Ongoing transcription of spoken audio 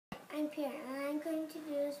Peter, and I'm going to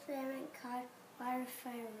do an experiment called water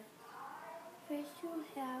fireworks. First you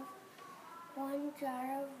have 1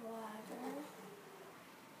 jar of water.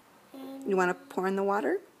 And You want to pour in the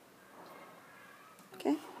water?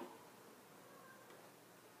 Okay.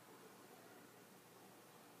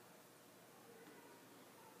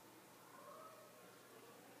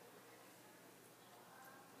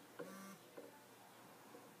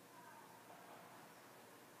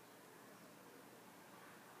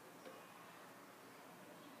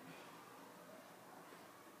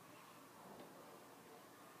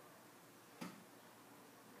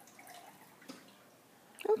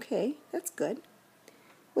 Okay, that's good.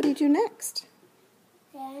 What do you do next?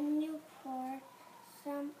 then you pour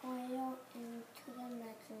some oil into the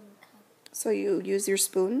measuring cup. So you use your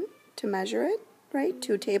spoon to measure it, right?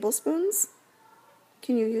 2 tablespoons.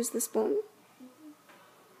 Can you use the spoon?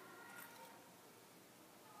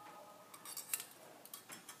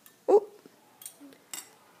 Oh,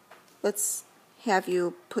 let's have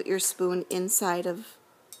you put your spoon inside of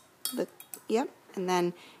the, yep, and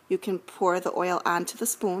then you can pour the oil onto the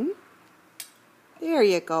spoon. There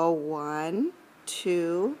you go, 1,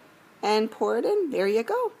 2, and pour it in. There you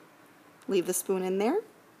go. Leave the spoon in there.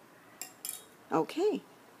 Okay.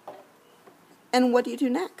 And what do you do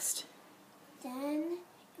next? Then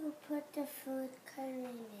you put the food coloring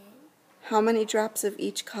in. How many drops of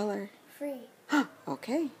each color? 3.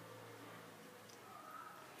 Okay.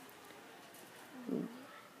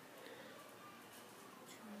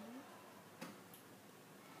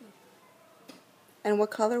 And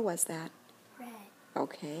what color was that? Red.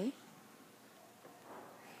 Okay.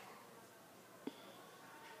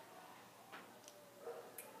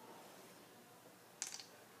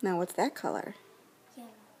 Now what's that color? Yellow.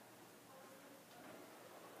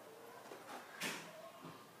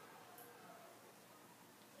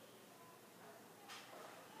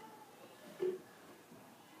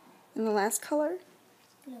 And the last color?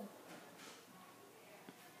 Blue.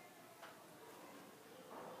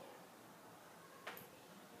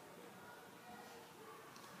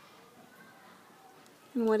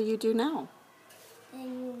 And what do you do now?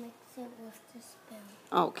 Then you mix it with the spoon.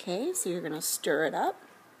 Okay, so you're going to stir it up.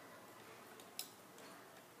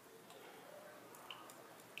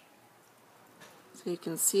 So you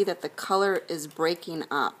can see that the color is breaking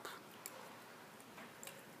up.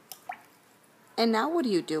 And now what do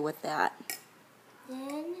you do with that?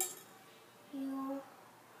 Then you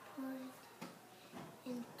put it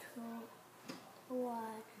into the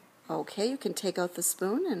water. Okay, you can take out the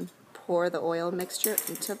spoon and pour the oil mixture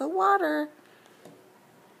into the water.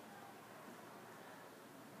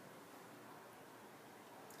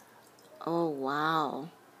 Oh, wow.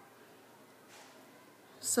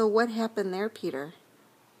 So what happened there, Peter?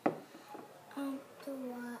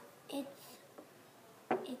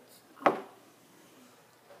 It's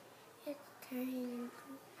turning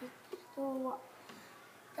into,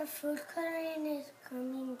 the food coloring is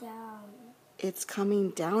coming down. It's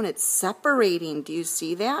coming down. It's separating. Do you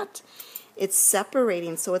see that? It's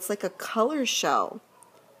separating, so it's like a color show.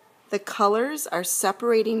 The colors are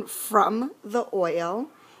separating from the oil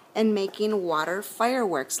and making water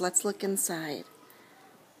fireworks. Let's look inside.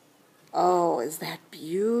 Oh, is that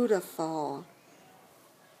beautiful?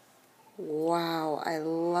 Wow, I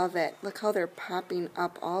love it. Look how they're popping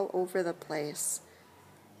up all over the place.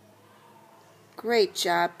 Great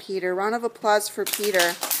job, Peter. Round of applause for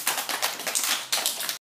Peter.